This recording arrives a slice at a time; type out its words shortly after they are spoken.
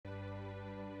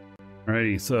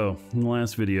Alrighty, so in the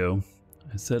last video,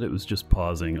 I said it was just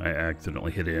pausing. I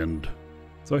accidentally hit end.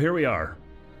 So here we are.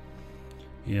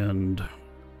 And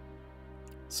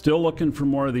still looking for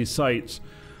more of these sites.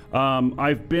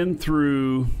 I've been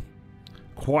through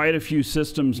quite a few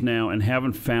systems now and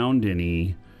haven't found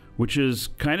any, which is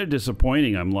kind of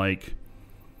disappointing. I'm like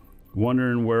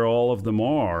wondering where all of them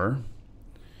are.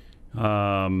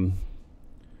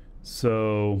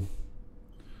 So,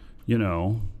 you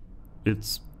know,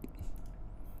 it's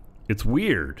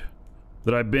weird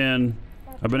that I've been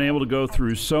able to go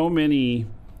through so many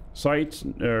sites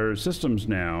or systems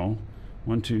now.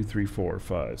 1, 2, 3, 4,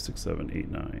 5, 6, 7, 8,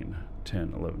 9,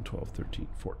 10, 11, 12, 13,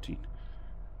 14,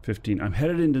 15. I'm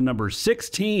headed into number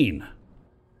 16. I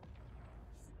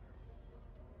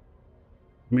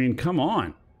mean, come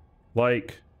on.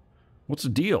 Like, what's the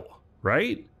deal,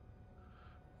 right?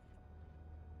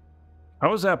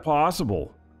 How is that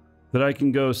possible? That I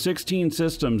can go 16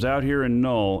 systems out here in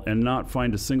Null and not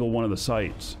find a single one of the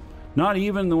sites. Not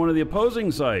even one of the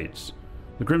opposing sites.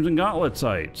 The Crimson Gauntlet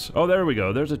sites. Oh, there we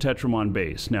go. There's a Tetrimon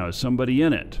base. Now, is somebody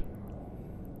in it?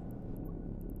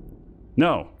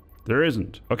 No, there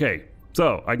isn't. Okay,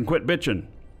 so I can quit bitching.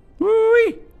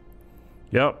 Woo-wee!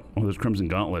 Yep. Oh, there's Crimson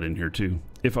Gauntlet in here too,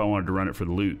 if I wanted to run it for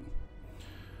the loot.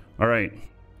 All right.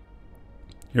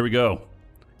 Here we go.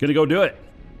 Gonna go do it.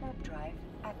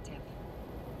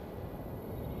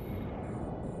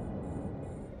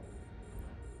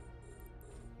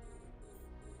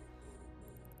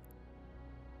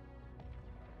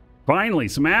 Finally,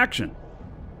 some action.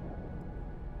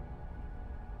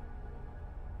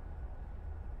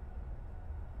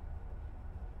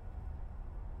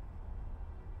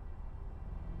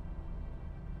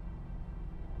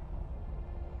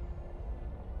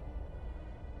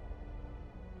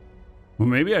 Well,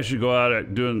 maybe I should go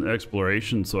out doing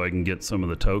exploration so I can get some of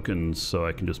the tokens so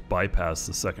I can just bypass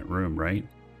the second room, right?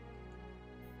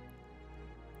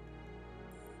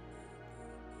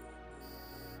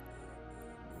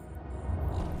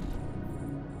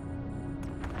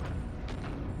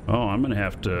 Oh, I'm gonna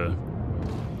have to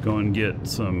go and get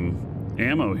some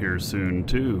ammo here soon,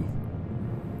 too.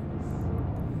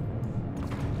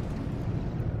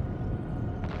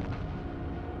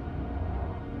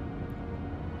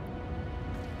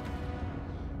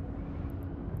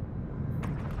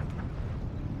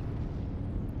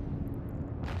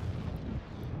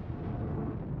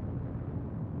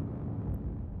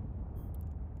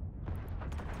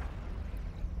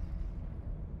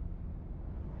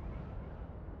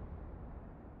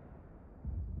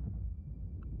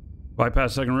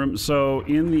 Bypass second room. So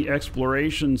in the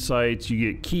exploration sites,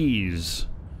 you get keys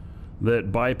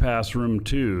that bypass room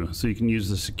 2. So you can use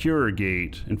the secure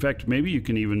gate. In fact, maybe you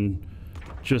can even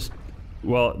just,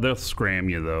 well, they'll scram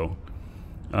you though.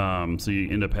 So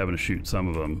you end up having to shoot some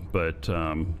of them. But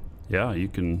yeah, you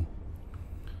can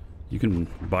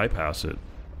bypass it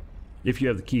if you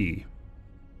have the key.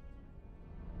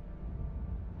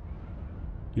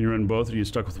 You run both, or you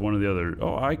stuck with one or the other?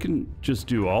 Oh, I can just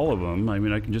do all of them. I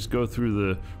mean, I can just go through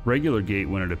the regular gate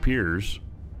when it appears.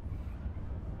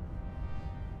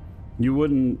 You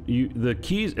wouldn't, the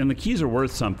keys, and the keys are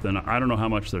worth something. I don't know how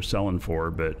much they're selling for,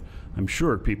 but I'm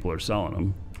sure people are selling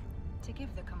them. To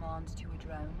give the command to a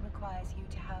drone requires you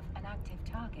to have an active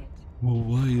target. Well,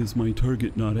 why is my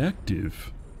target not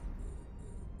active?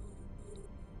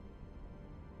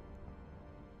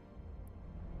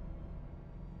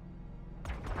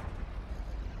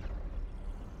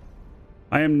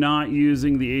 I am not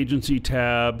using the agency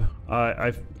tab.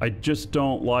 I just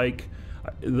don't like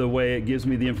the way it gives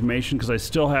me the information because I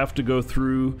still have to go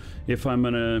through, if I'm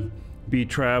going to be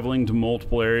traveling to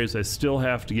multiple areas, I still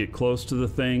have to get close to the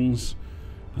things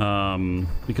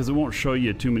because it won't show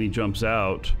you too many jumps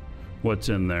out what's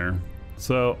in there.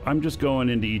 So I'm just going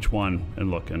into each one and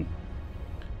looking.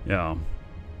 Yeah.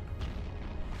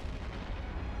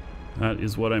 That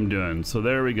is what I'm doing. So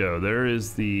there we go. There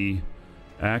is the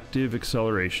active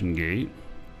acceleration gate.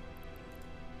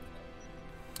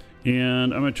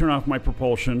 And I'm going to turn off my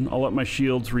propulsion. I'll let my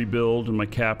shields rebuild and my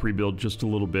cap rebuild just a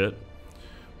little bit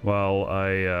while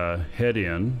I head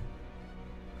in.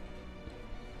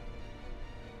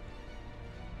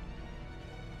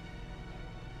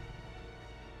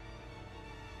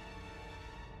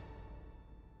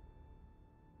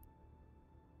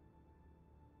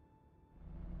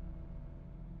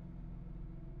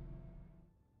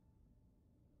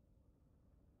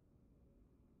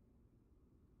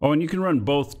 Oh, and you can run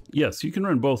both. Yes, you can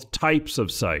run both types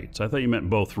of sites. I thought you meant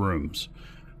both rooms.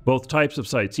 Both types of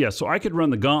sites. Yeah, so I could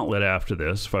run the gauntlet after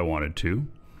this if I wanted to.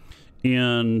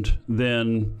 And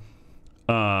then,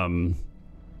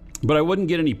 but I wouldn't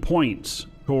get any points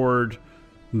toward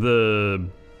the,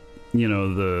 you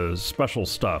know, the special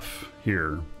stuff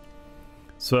here.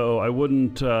 So I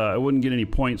wouldn't get any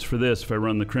points for this if I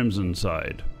run the Crimson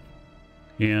side.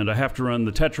 And I have to run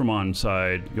the Tetrimon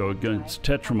side, go against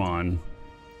Tetrimon.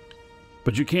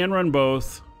 But you can run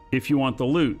both if you want the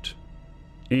loot.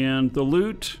 And the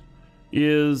loot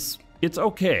is, it's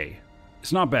okay.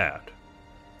 It's not bad.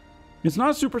 It's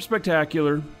not super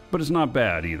spectacular, but it's not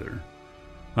bad either.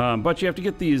 But you have to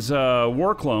get these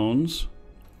war clones.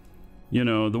 You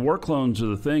know, the war clones are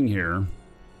the thing here.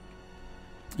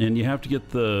 And you have to get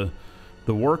the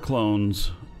war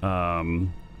clones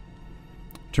turned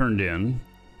in.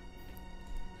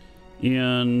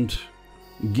 And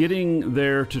getting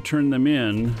there to turn them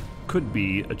in could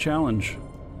be a challenge.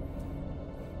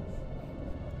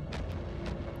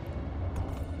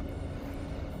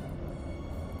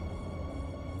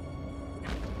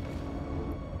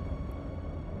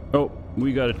 Oh,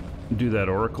 we got to do that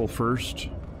oracle first.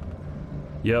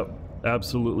 Yep,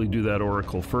 absolutely do that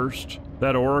oracle first.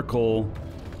 That oracle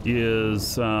is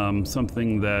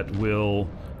something that will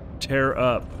tear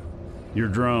up your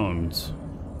drones.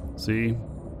 See?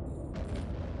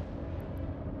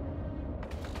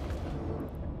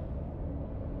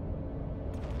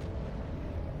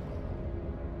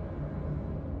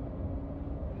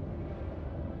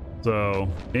 So,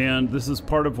 and this is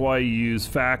part of why you use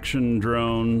faction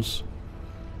drones,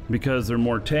 because they're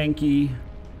more tanky,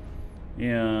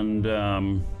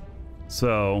 and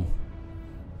so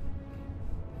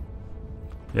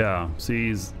yeah, see,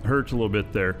 he's hurt a little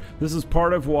bit there. This is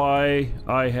part of why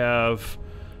I have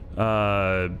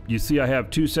you see I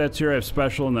have two sets here. I have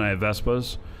special and then I have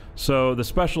Vespas. So the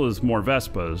special is more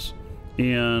Vespas,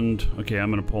 and okay,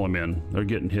 I'm gonna pull them in. They're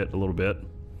getting hit a little bit.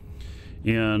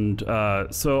 And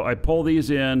so I pull these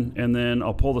in, and then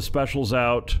I'll pull the specials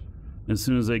out as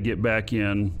soon as they get back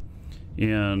in,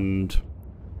 and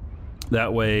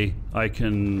that way I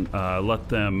can let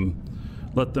them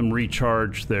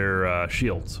recharge their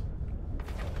shields.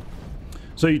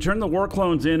 So you turn the war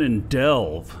clones in and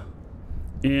delve,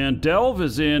 and delve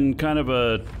is in kind of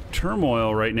a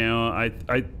turmoil right now.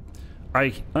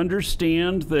 I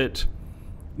understand that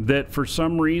for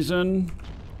some reason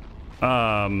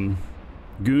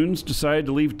goons decided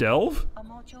to leave delve. A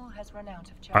module has run out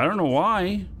of charges. I don't know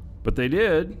why, but they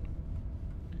did.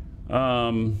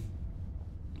 That's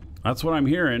what I'm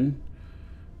hearing.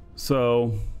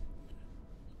 So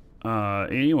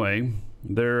anyway,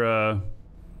 they're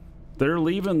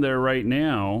leaving there right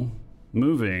now,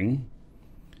 moving,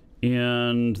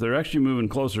 and they're actually moving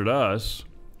closer to us,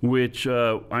 which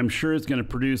I'm sure is going to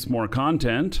produce more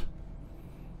content.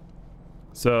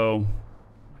 So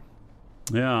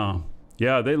yeah,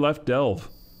 they left delve.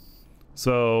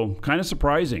 So kind of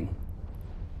surprising.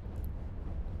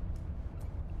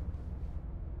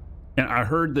 And I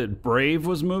heard that Brave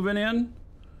was moving in.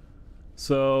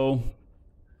 So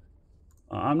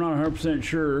I'm not 100%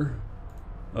 sure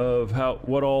of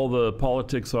what all the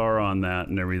politics are on that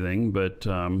and everything, but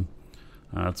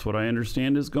that's what I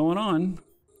understand is going on.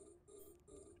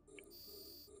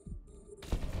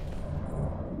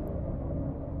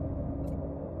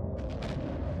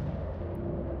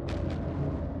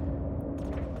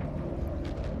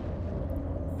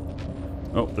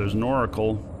 Oh, there's an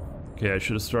oracle. Okay, I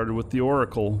should have started with the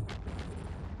oracle.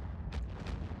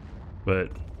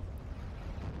 But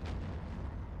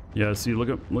yeah, see, look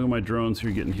at my drones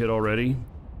here getting hit already.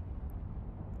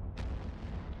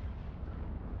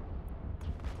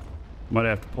 Might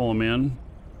have to pull them in.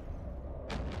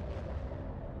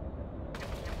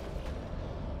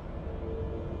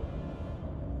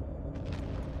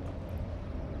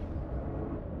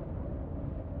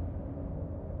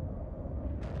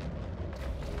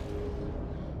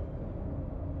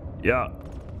 Yeah.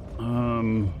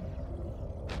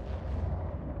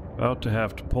 About to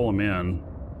have to pull them in.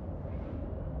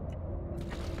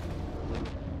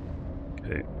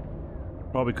 Okay.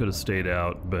 Probably could have stayed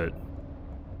out, but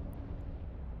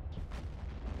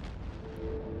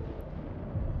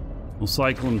we'll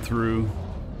cycle them through.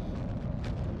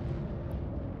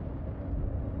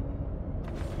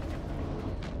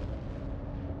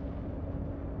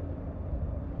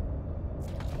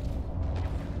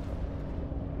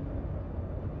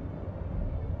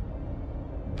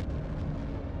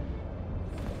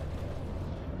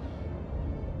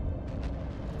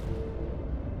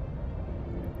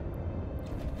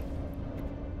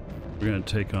 We're going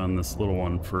to take on this little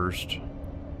one first.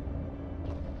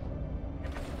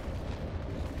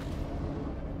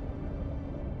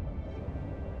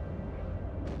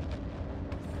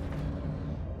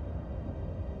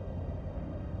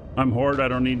 I'm Horde. I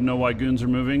don't need to know why goons are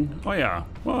moving. Oh yeah.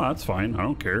 Well, that's fine. I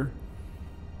don't care.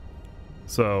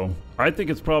 So I think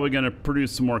it's probably going to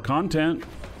produce some more content.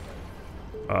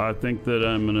 I think that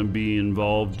I'm going to be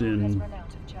involved in,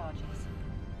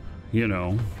 you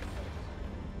know,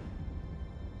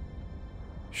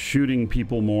 shooting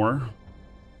people more.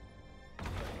 I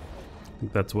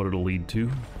think that's what it'll lead to.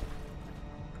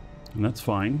 And that's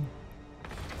fine.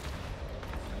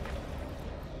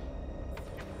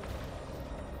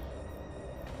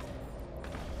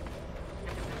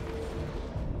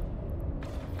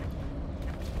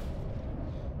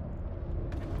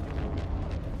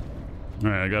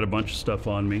 Alright, I got a bunch of stuff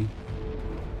on me.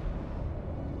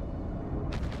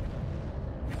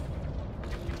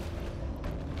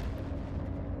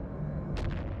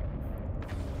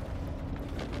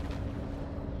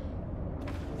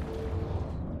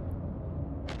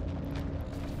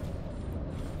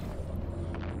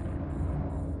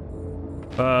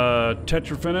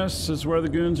 Tetrimon is where the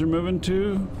goons are moving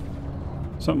to.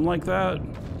 Something like that.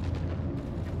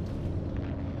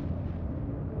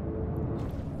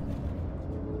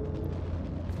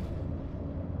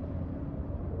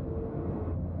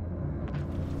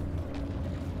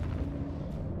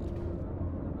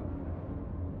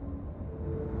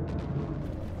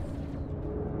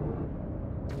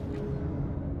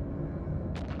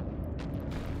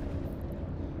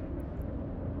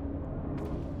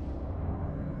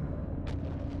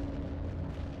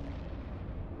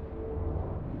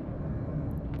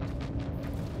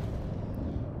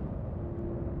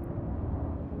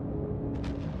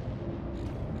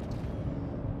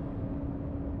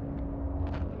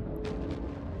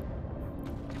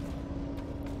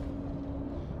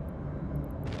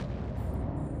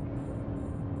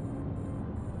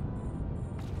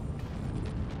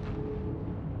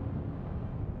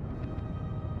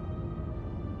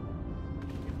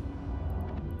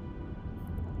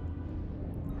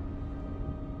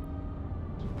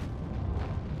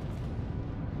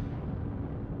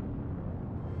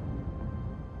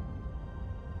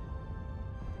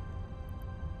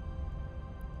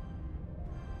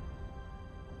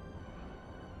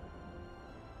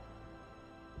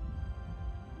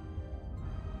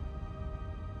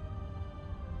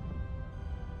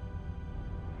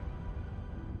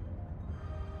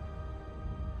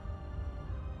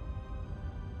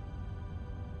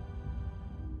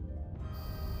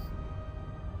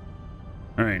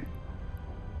 All right.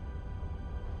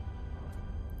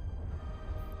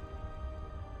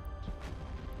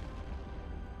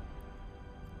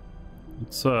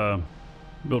 Let's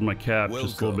build my cap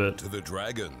just a little bit. To the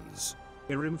dragons.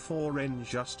 Irim4N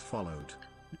just followed.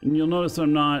 And you'll notice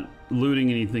I'm not looting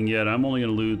anything yet. I'm only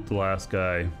going to loot the last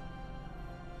guy.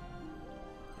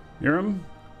 Irim?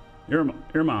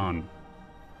 Irimon.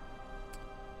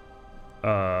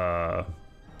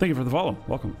 Thank you for the follow.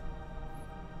 Welcome.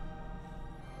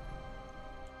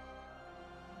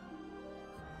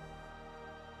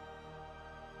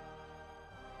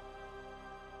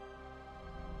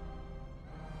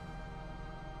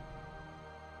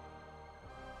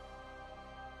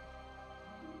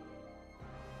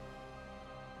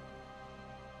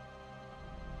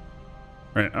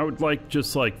 Right, I would like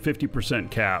just like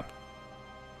 50% cap.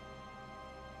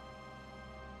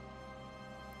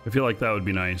 I feel like that would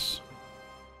be nice.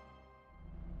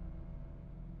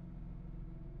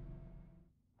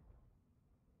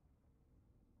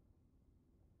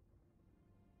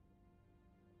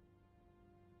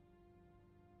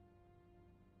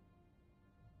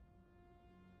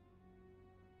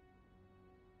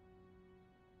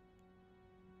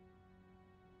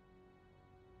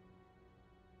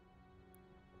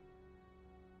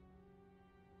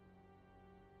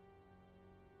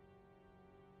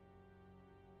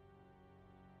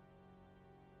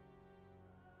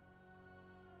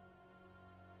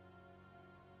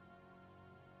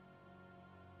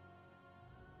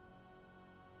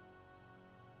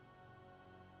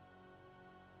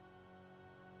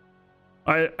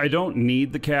 I don't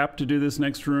need the cap to do this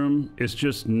next room. It's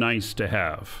just nice to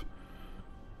have.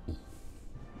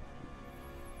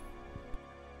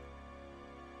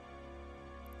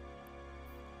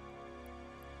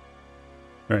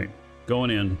 All right, going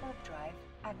in. Drive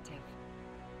active.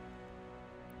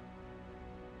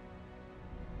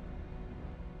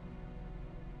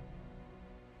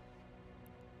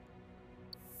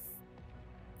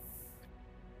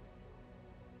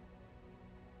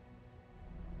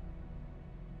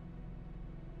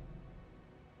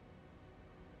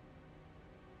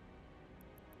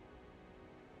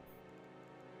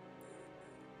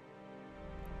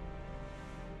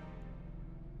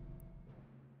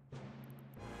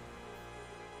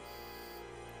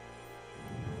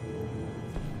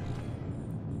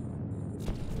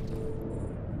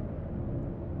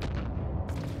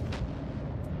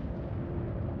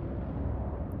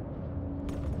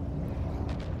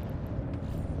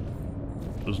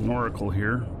 there's an oracle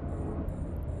here.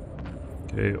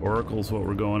 Okay, oracle's what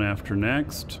we're going after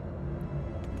next.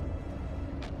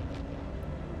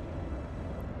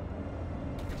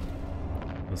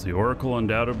 Because the oracle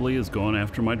undoubtedly is going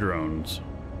after my drones.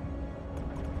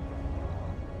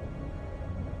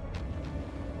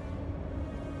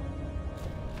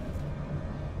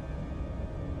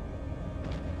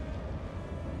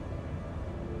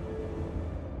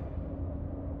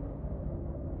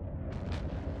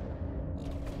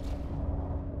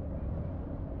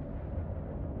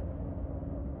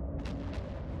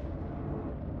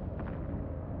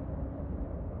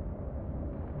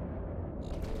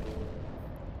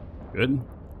 Good.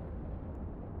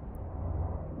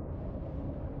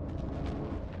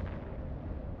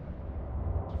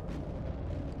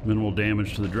 Minimal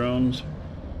damage to the drones.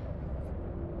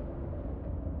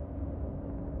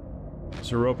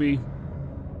 Serope.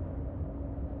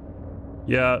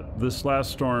 Yeah, this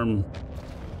last storm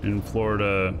in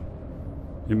Florida,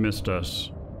 it missed us.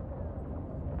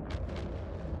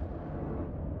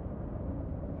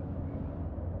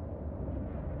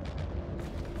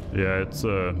 Yeah, it's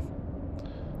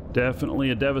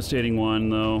definitely a devastating one,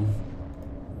 though.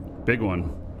 Big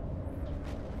one.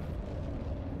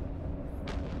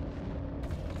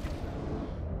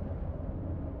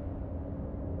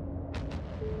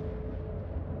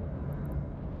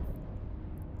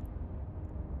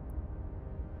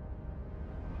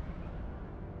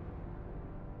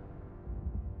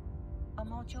 A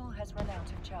module has run out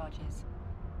of charges.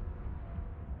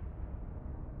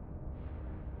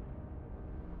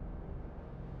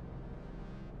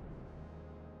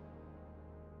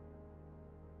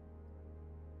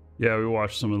 Yeah, we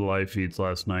watched some of the live feeds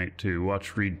last night too.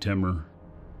 Watched Reed Timmer.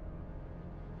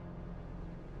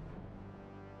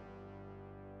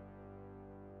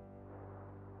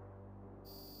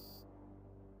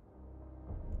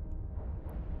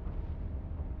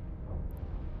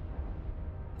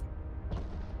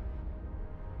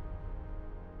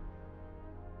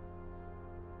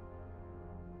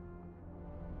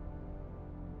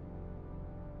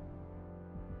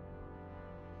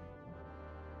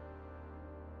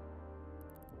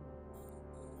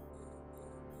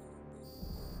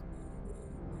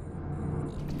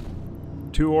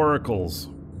 Two oracles.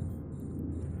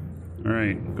 All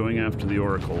right, going after the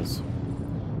oracles.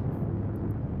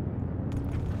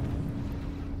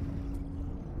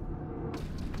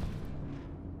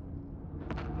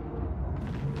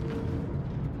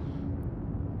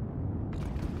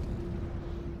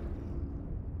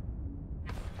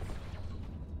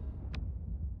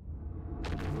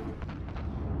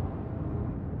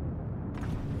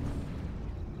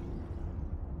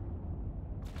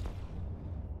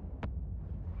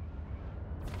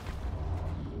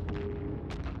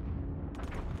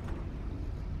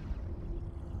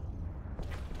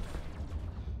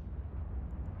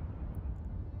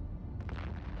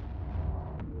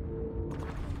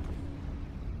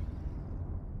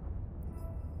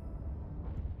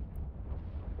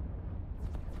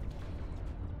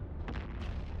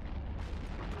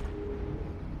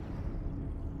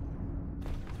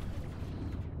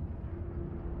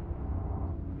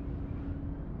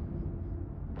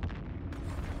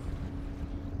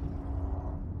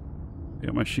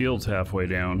 Got my shields halfway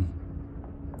down.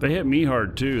 They hit me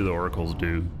hard too, the oracles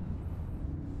do.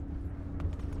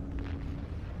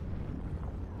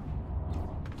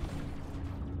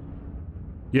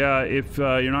 Yeah, if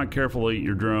you're not careful, eat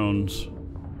your drones.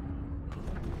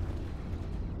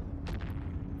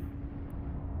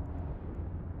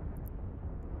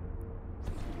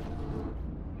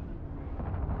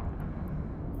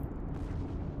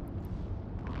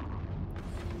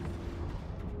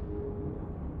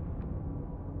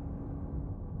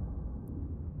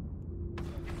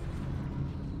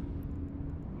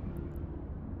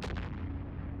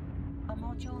 A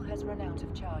module has run out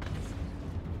of charges.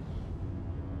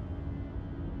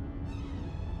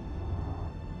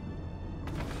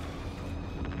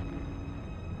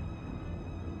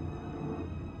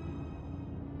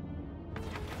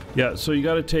 Yeah, so you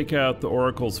got to take out the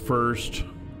oracles first.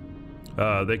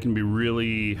 They can be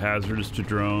really hazardous to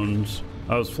drones.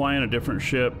 I was flying a different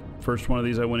ship, first one of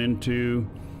these I went into,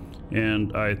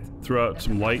 and I threw out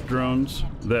some light drones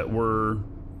that were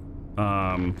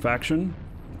faction,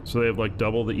 so they have like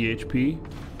double the EHP,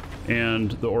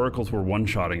 and the oracles were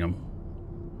one-shotting them.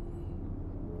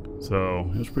 So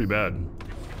it was pretty bad.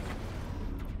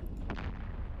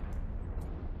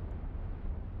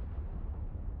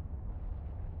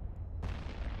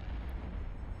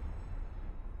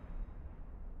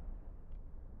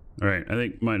 All right, I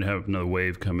think might have another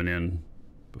wave coming in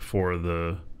before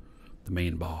the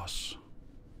main boss.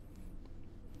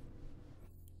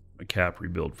 my cap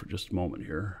rebuild for just a moment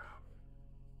here.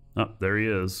 Oh, there he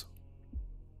is.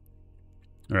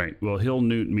 All right, well, he'll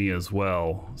newt me as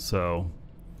well, so,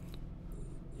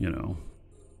 you know,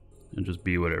 and just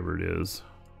be whatever it is.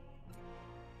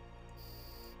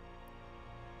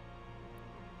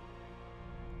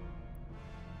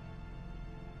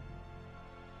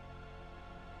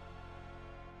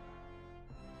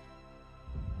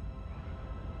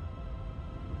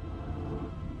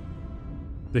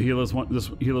 The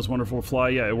this Healess Wonderful Fly,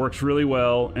 yeah, it works really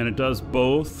well, and it does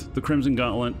both the Crimson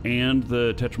Gauntlet and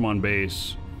the Tetrimon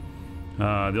base.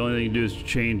 The only thing you do is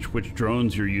change which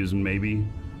drones you're using, maybe.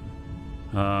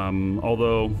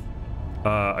 Although,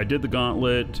 I did the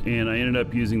Gauntlet, and I ended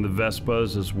up using the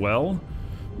Vespas as well,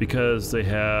 because they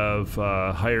have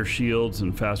higher shields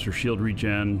and faster shield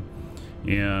regen,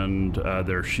 and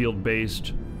they're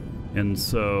shield-based. And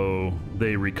so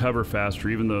they recover faster,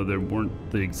 even though they weren't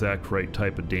the exact right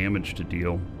type of damage to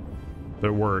deal. But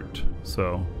it worked,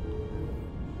 so.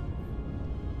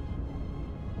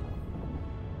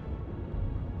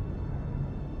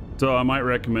 So I might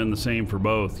recommend the same for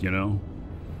both, you know.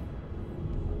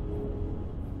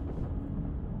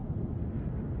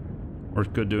 Or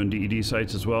it's good doing DED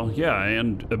sites as well. Yeah,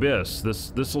 and Abyss.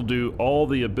 This will do all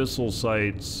the Abyssal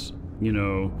sites, you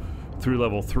know, through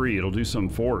level 3. It'll do some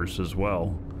Force as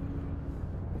well.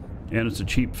 And it's a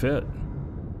cheap fit.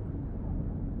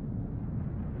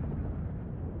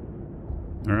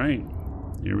 Alright,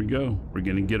 here we go. We're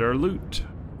gonna get our loot.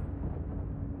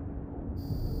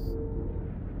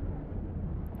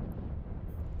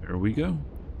 There we go.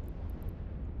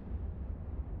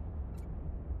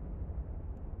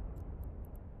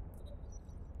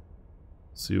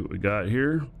 See what we got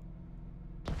here.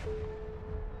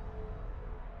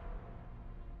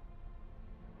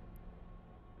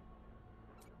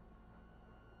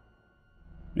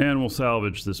 And we'll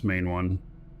salvage this main one.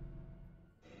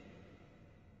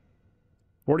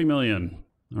 40 million.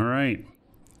 All right.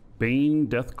 Bane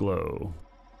Deathglow.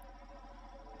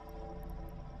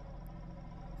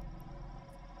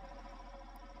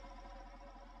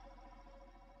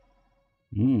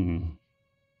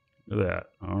 Look at that.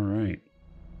 All right.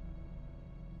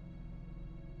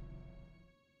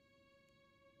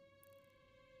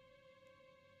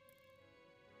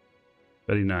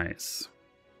 Very nice.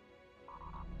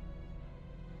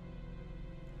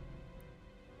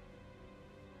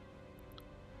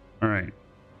 All right,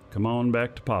 come on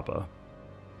back to Papa.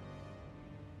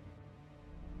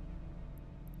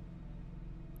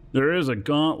 There is a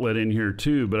gauntlet in here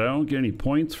too, but I don't get any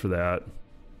points for that.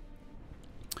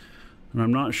 And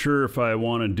I'm not sure if I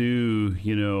want to do,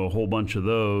 you know, a whole bunch of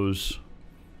those,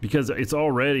 because it's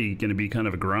already going to be kind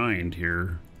of a grind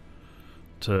here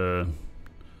to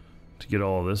get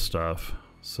all this stuff.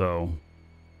 So,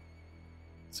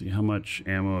 let's see, how much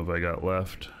ammo have I got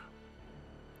left?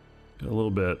 Got a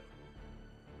little bit.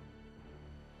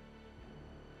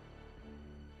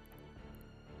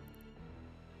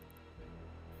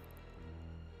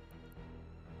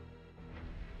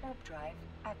 Warp drive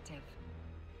active.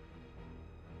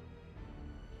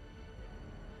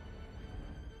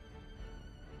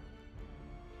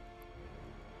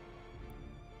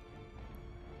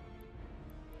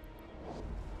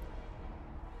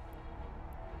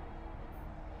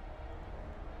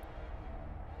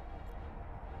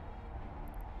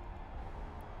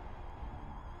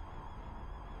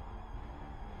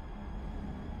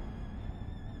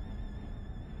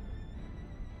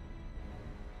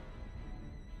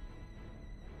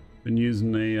 Been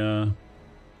using a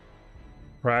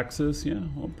Praxis, yeah.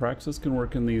 Well, Praxis can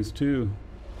work in these too.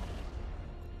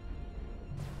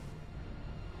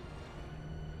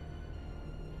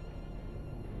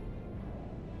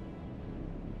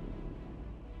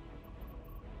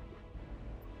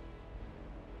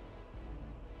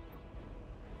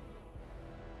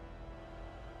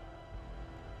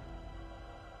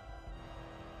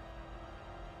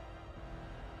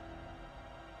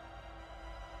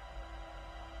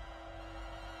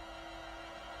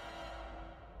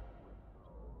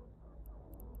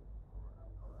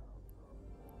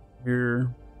 Here.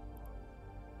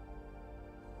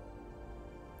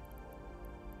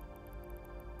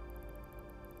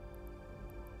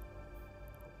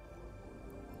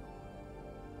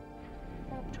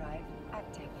 Warp drive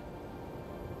active.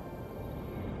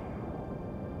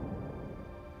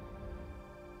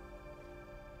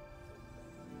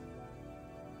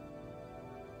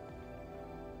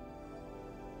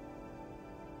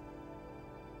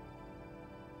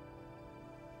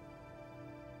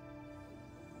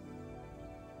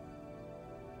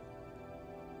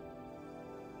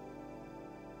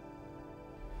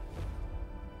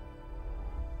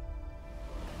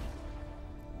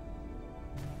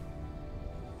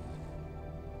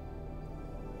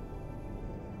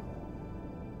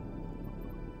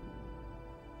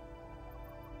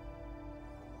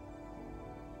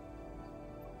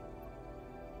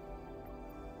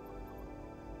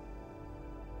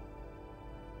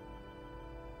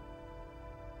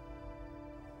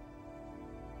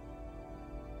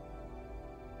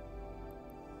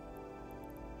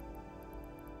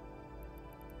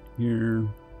 here.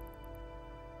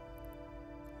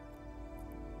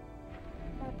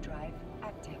 Warp drive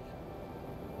active.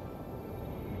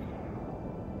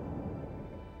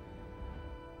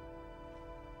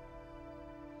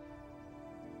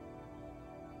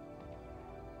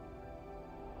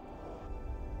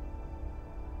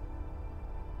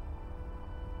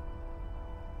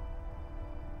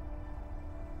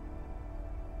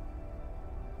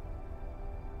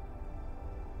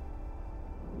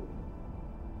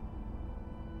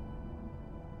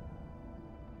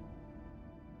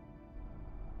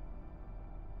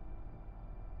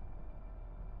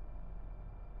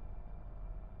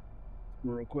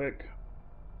 Real quick.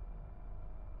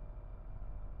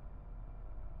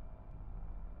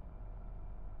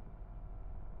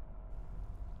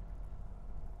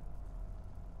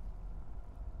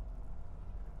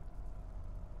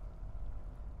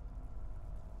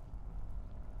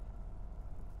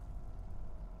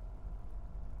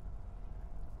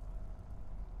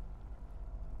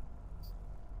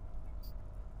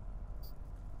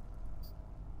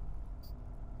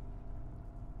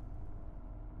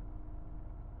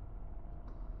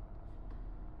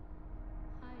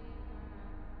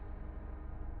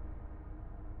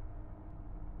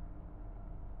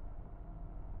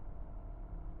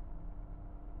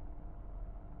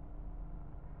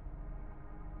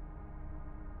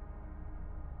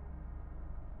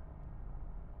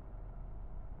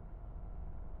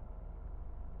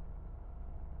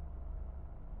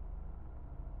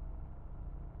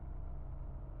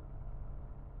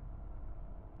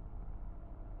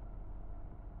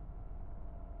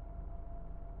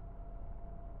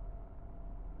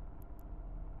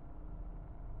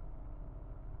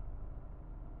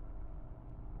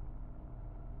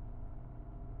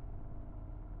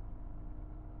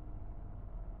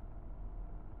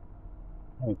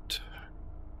 Right.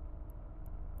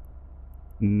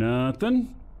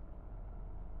 Nothing.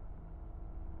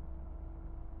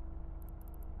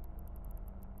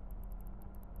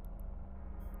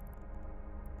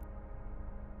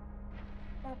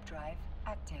 Warp drive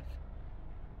active.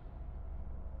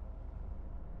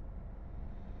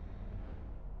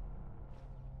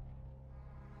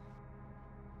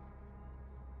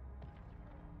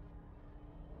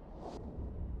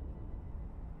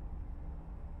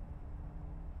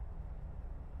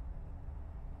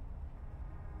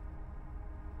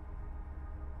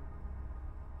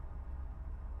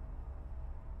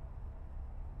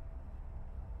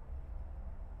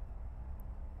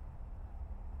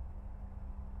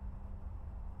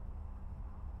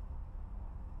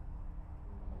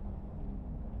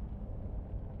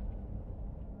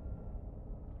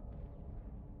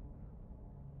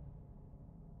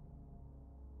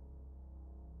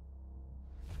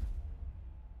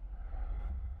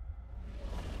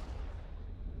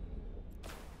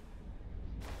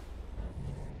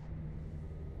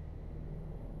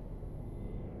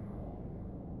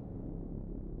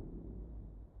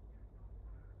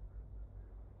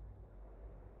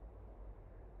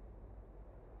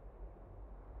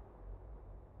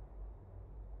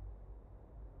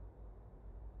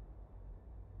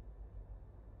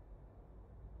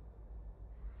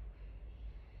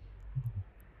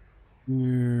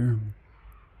 Here.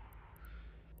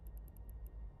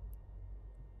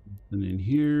 And in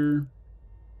here.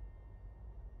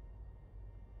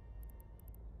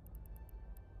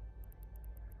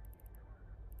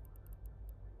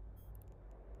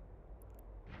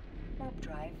 Warp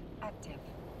drive active.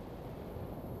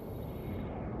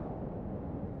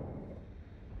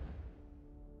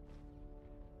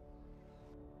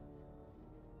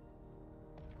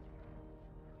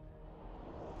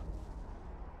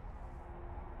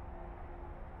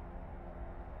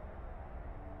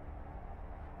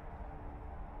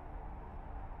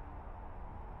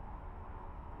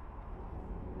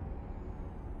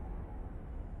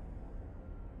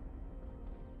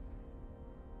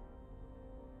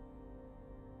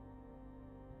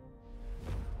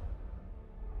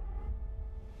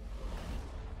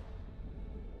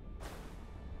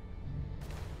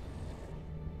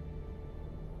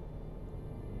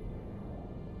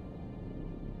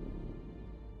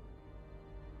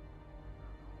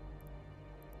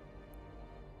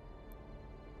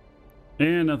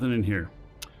 And nothing in here.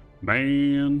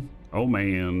 Man. Oh,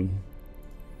 man.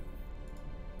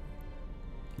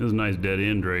 This is a nice dead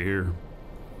end right here.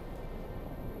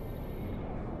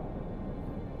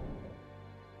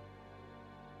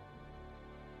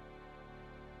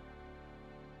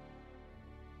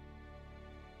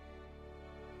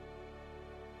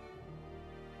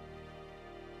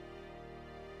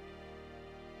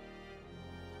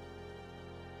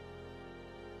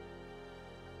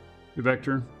 Hey,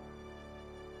 Vector.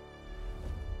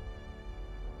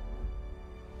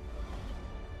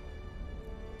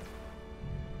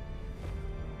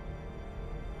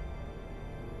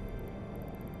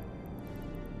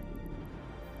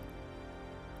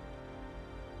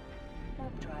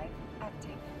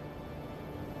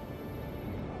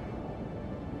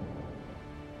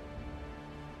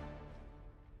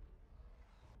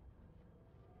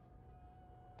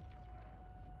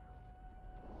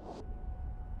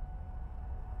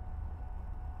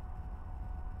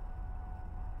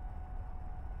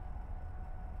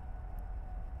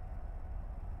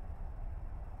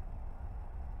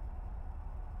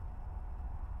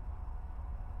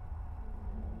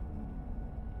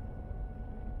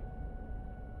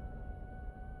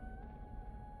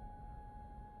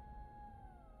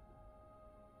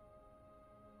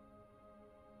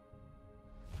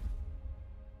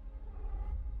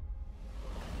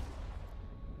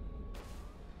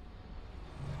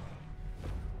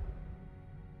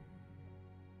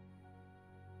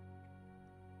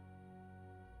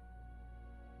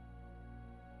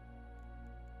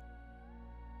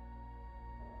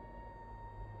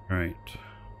 All right.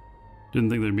 Didn't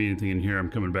think there'd be anything in here. I'm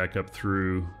coming back up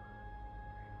through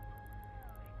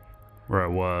where I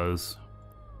was.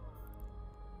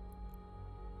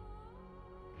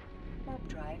 Warp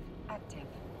drive active.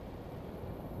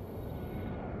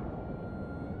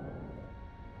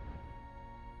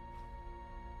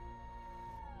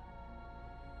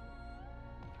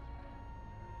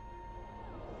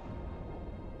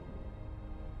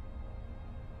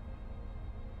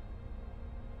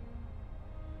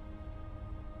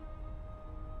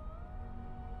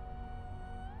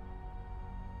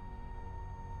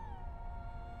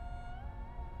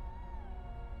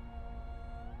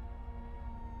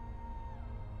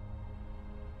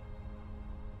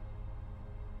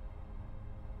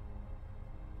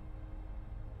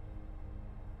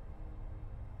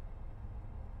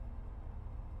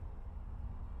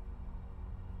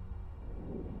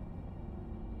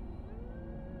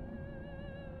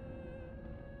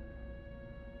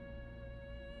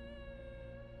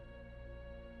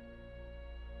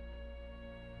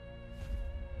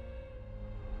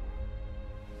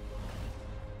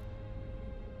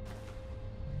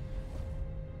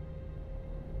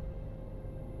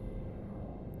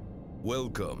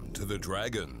 Welcome to the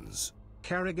Dragons.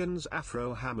 Kerrigan's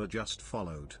Afro Hammer just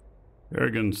followed.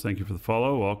 Arrogance, thank you for the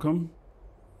follow. Welcome.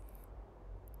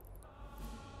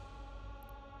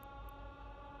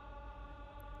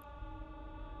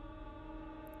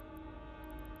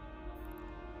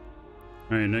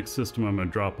 All right, next system, I'm going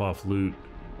to drop off loot.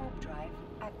 Warp drive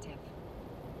active.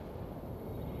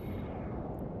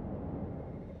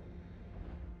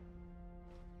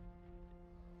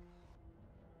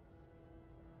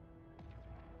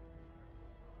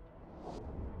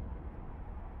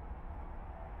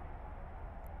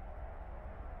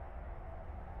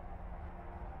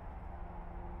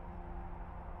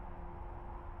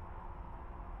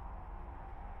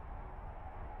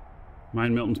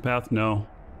 Mine Milton's Path? No.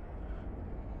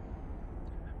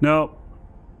 No.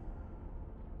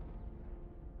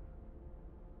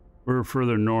 We're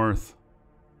further north.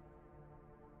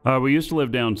 We used to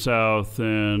live down south,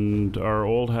 and our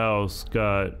old house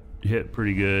got hit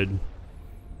pretty good.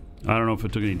 I don't know if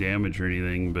it took any damage or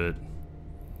anything, but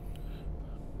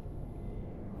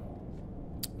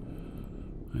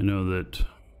I know that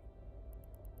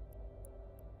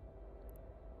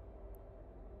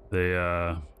they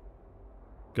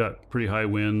got pretty high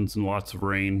winds and lots of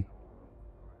rain.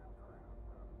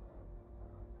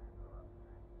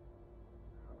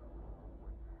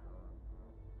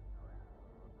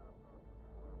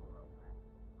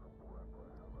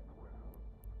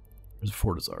 There's a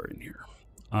Fortizar in here.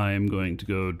 I am going to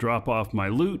go drop off my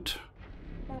loot.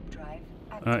 Warp drive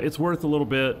active. It's worth a little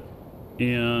bit,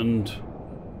 and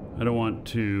I don't want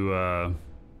to,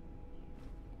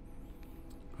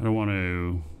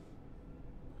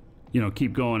 you know,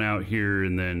 keep going out here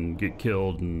and then get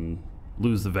killed and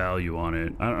lose the value on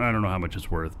it. I don't know how much it's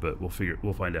worth, but we'll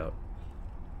find out.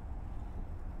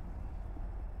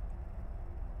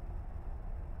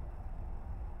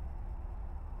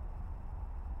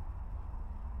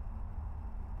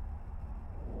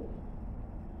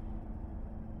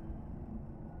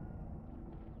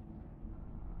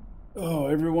 Oh,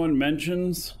 everyone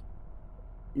mentions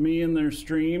me in their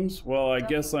streams. Well, I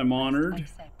guess I'm honored.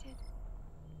 Accepted.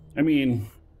 I mean,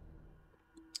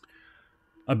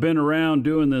 I've been around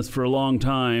doing this for a long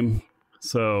time,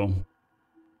 so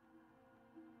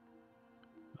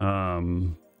I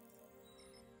don't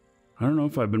know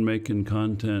if I've been making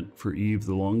content for Eve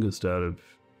the longest out of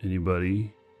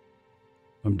anybody.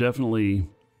 I'm definitely,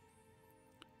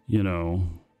 you know,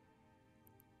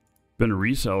 been a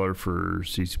reseller for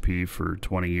CCP for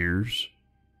 20 years,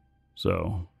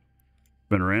 so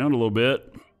been around a little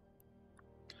bit.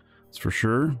 That's for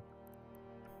sure.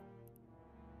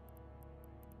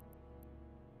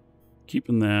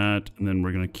 Keeping that, and then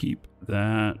we're going to keep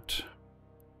that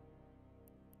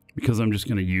because I'm just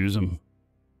going to use them.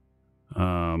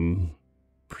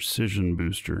 Precision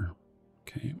booster.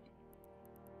 Okay.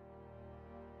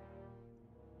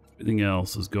 Everything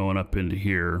else is going up into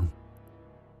here.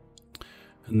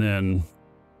 And then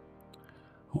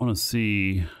I want to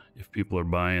see if people are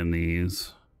buying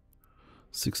these.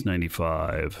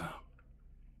 $6.95.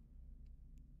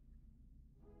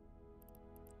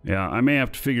 Yeah, I may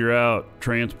have to figure out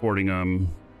transporting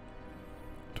them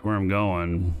to where I'm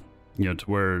going, you know, to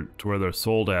where they're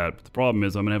sold at. But the problem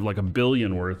is I'm gonna have like 1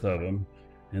 billion worth of them,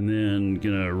 and then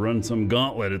gonna run some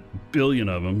gauntlet at 1 billion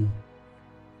of them.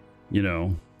 You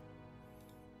know,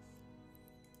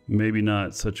 maybe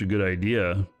not such a good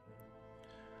idea.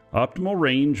 Optimal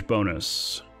range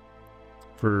bonus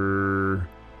for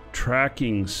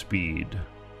tracking speed.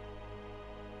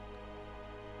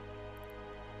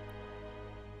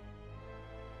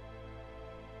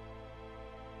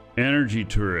 Energy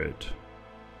turret.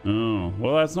 Oh,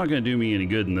 well, that's not going to do me any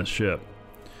good in this ship.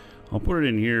 I'll put it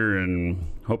in here and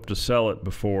hope to sell it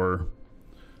before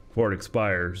it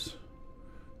expires.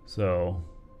 So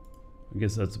I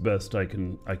guess that's the best I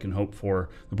can hope for.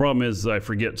 The problem is I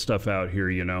forget stuff out here,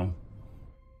 you know.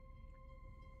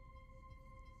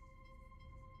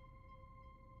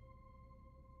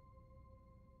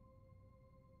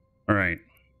 All right.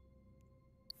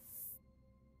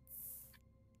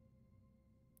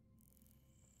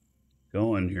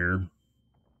 Going here.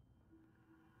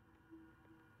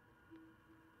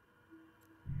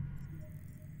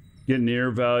 Get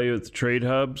near value at the trade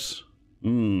hubs.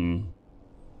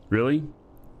 Really?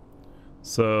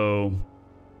 So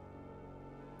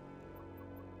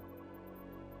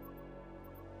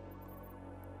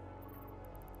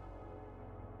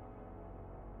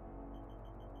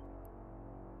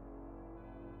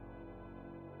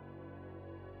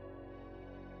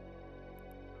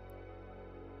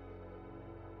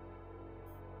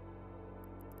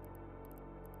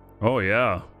oh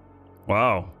yeah.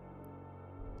 Wow.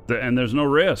 And there's no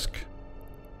risk.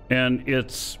 And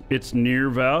it's near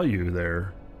value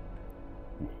there.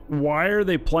 Why are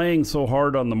they playing so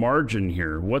hard on the margin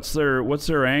here? What's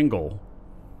their angle?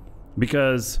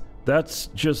 Because that's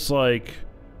just like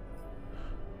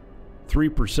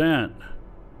 3%.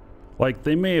 Like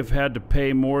they may have had to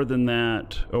pay more than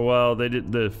that. Oh, well, they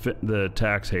did the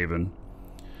tax haven.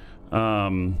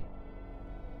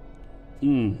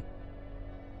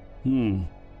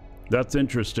 That's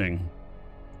interesting.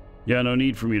 Yeah, no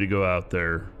need for me to go out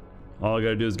there. All I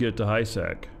gotta do is get to high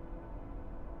sec.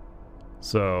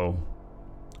 So,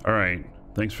 all right.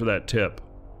 Thanks for that tip.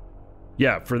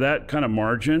 Yeah, for that kind of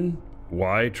margin,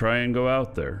 why try and go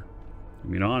out there? I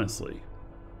mean, honestly.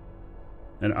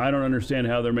 And I don't understand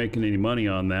how they're making any money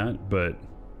on that, but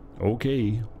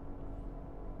okay.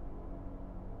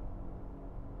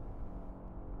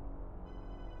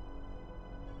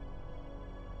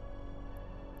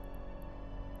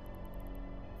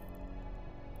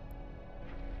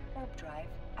 Warp drive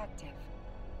active.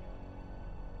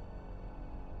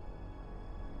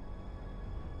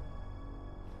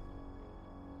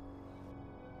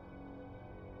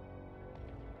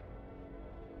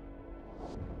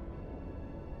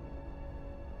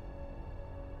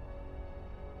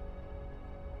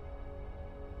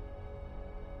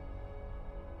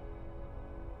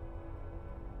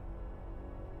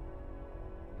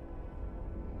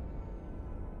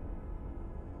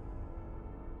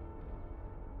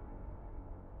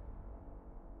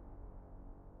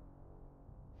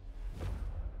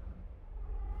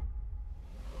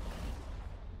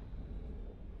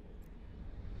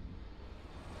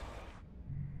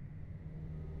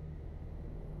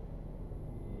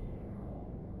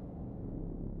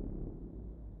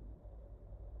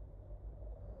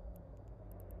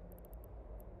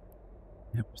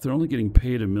 If they're only getting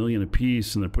paid $1 million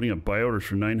apiece and they're putting up buy orders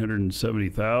for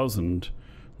 970,000,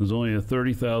 there's only a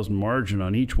 30,000 margin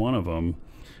on each one of them,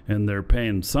 and they're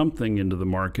paying something into the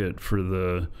market for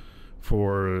the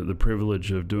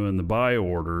privilege of doing the buy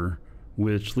order,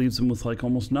 which leaves them with like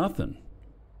almost nothing.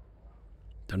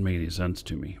 Doesn't make any sense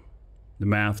to me. The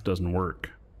math doesn't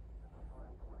work.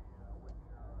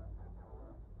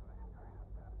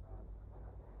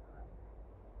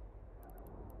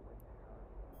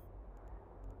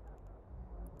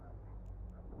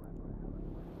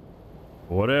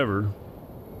 Whatever.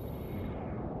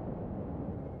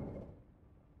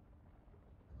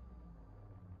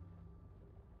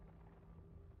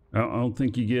 I don't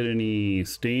think you get any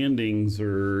standings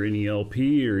or any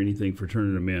LP or anything for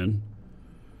turning them in.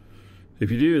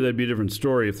 If you do, that'd be a different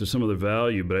story if there's some other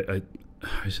value, but I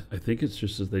think it's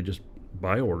just that they just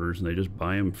buy orders and they just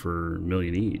buy them for $1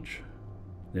 million each,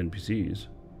 the NPCs.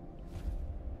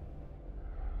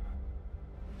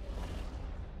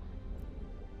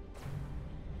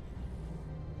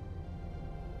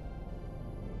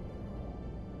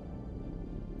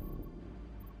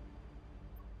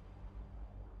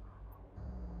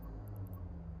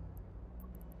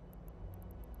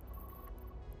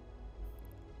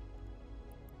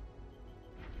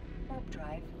 Warp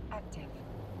drive active.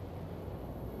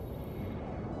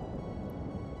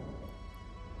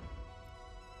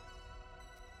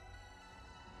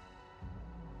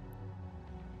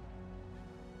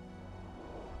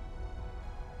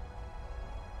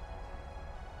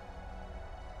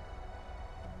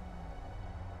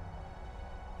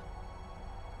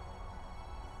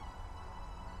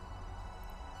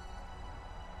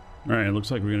 All right, it looks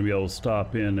like we're going to be able to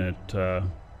stop in at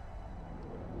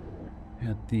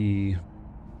the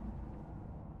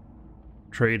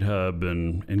trade hub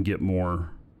and get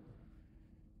more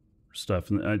stuff,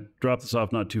 and I dropped this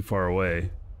off not too far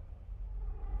away.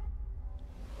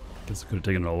 Guess I could have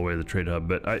taken it all the way to the trade hub,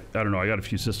 but I don't know. I got a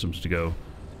few systems to go,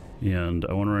 and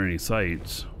I want to run any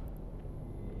sites.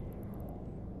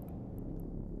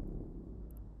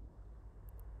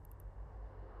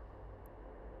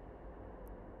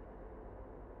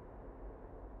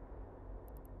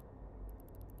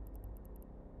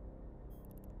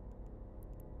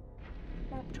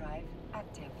 Warp drive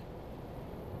active.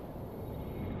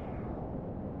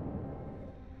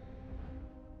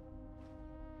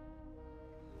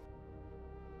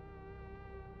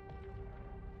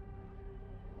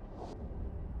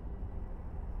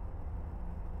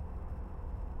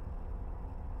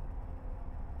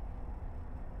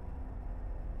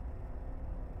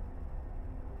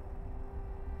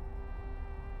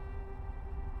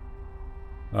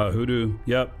 Hoodoo.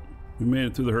 Yep. We made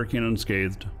it through the hurricane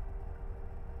unscathed.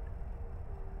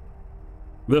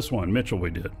 This one, Mitchell, we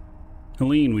did.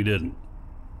 Helene, we didn't.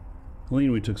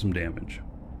 Helene, we took some damage.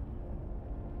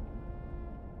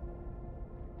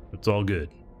 It's all good.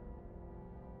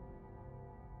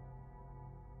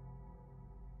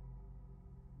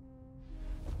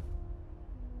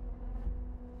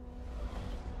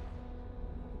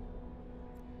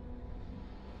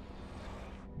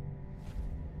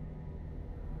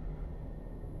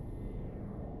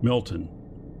 Milton.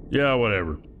 Yeah,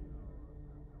 whatever.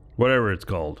 Whatever it's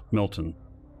called. Milton.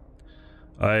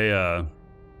 I have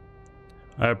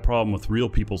a problem with real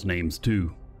people's names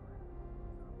too.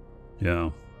 Yeah.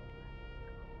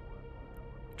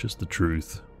 Just the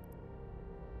truth.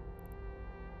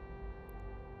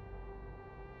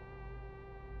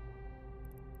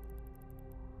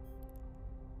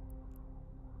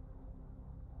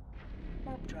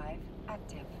 Warp drive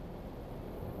active.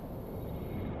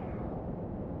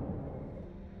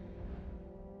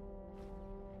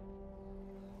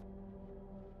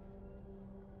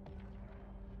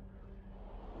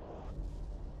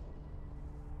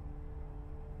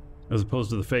 As opposed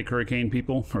to the fake hurricane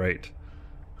people? Right.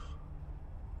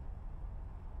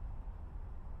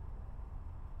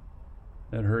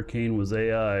 That hurricane was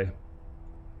AI.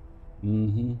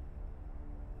 Mm-hmm.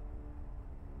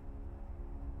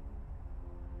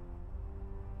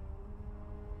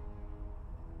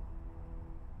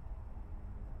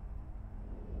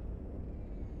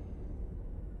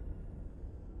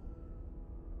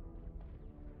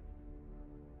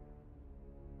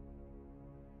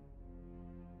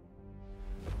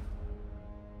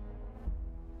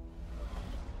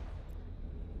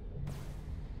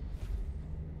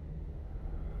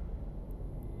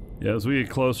 Yeah, as we get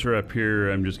closer up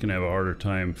here, I'm just going to have a harder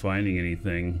time finding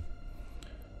anything.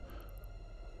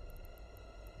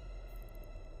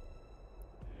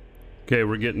 Okay,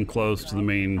 we're getting close to the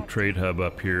main trade hub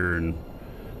up here, and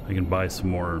I can buy some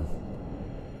more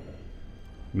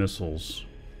missiles.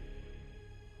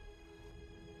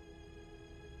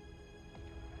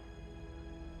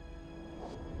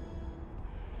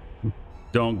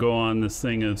 Don't go on this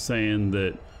thing of saying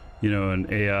that, you know, an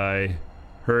AI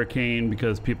hurricane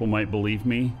because people might believe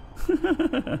me.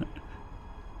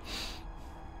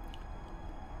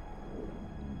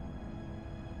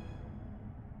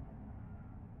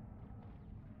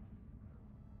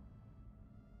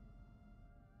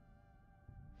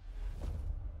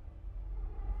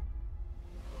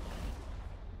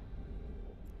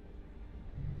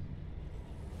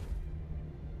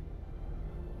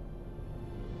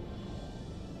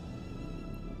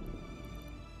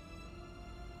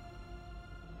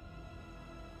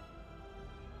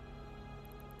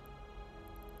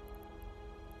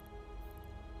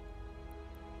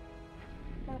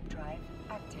 Warp drive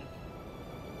active.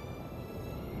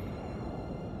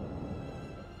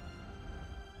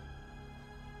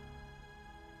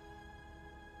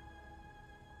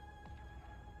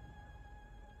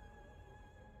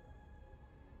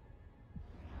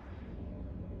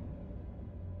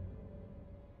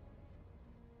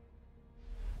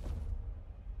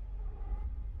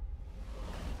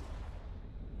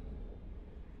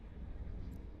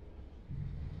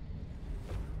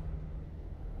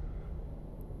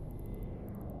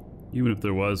 Even if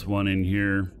there was one in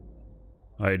here,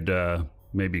 I'd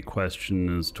maybe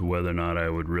question as to whether or not I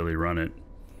would really run it.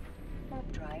 Warp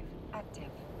drive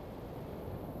active.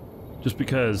 Just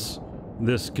because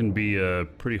this can be a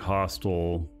pretty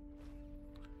hostile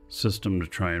system to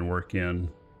try and work in.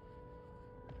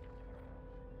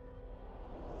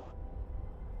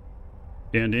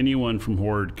 And anyone from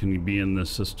Horde can be in this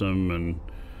system,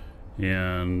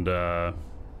 and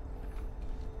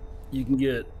you can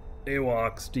get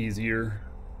AWACS'd easier.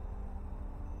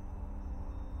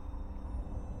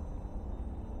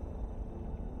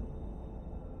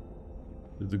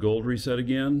 Did the gold reset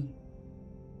again?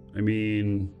 I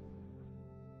mean,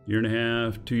 year and a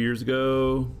half, 2 years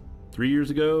ago, 3 years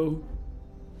ago?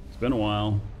 It's been a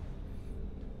while.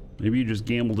 Maybe you just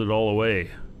gambled it all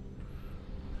away.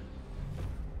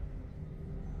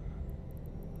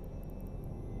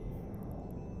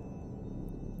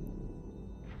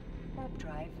 Warp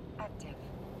drive active.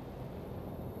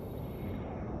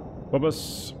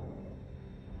 Bubus.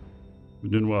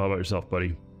 You're doing well. How about yourself,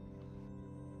 buddy?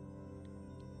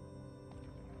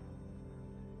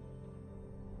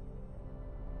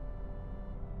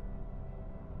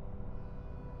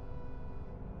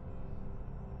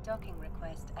 Docking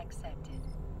request accepted.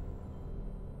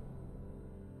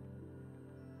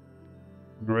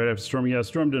 Right after storm. Yeah,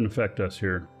 storm didn't affect us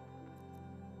here.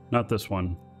 Not this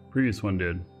one. Previous one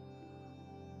did.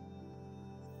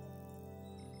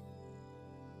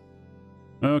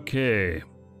 Okay.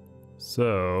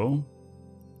 So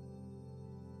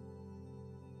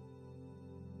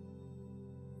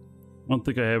I don't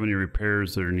think I have any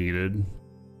repairs that are needed.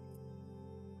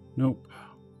 Nope.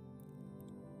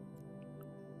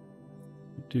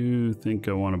 I do think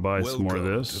I want to buy some more of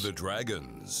this. Welcome to the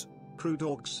Dragons.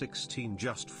 CrewDog16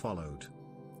 just followed.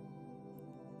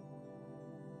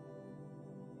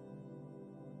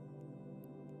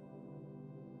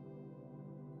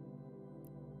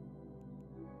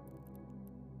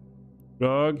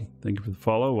 Dog, thank you for the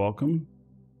follow. Welcome.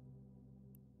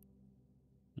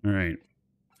 All right.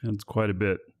 That's quite a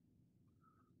bit.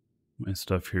 My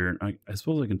stuff here. I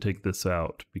suppose I can take this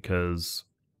out because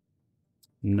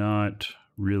I'm not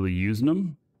really using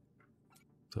them.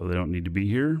 So they don't need to be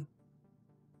here.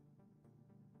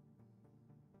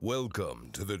 Welcome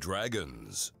to the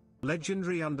Dragons.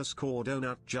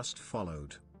 Legendary_donut just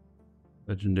followed.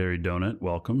 Legendary Donut,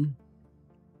 welcome.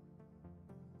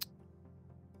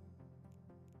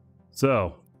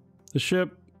 So, the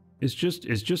ship is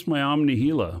just my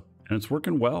Omnihila, and it's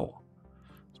working well.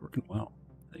 It's working well.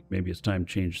 I think maybe it's time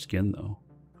to change skin, though.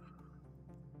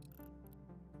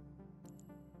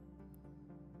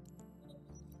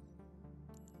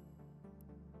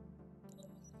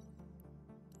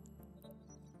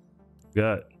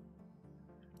 Got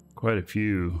quite a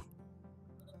few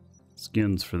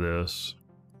skins for this.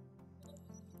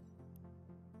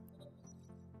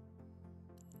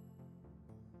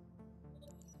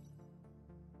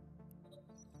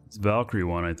 This Valkyrie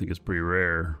one I think is pretty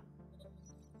rare.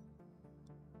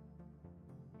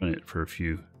 Been it for a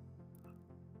few.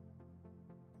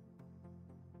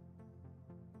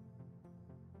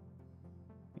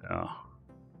 Yeah.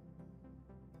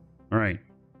 All right.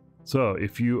 So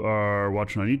if you are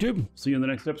watching on YouTube, see you in the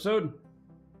next episode.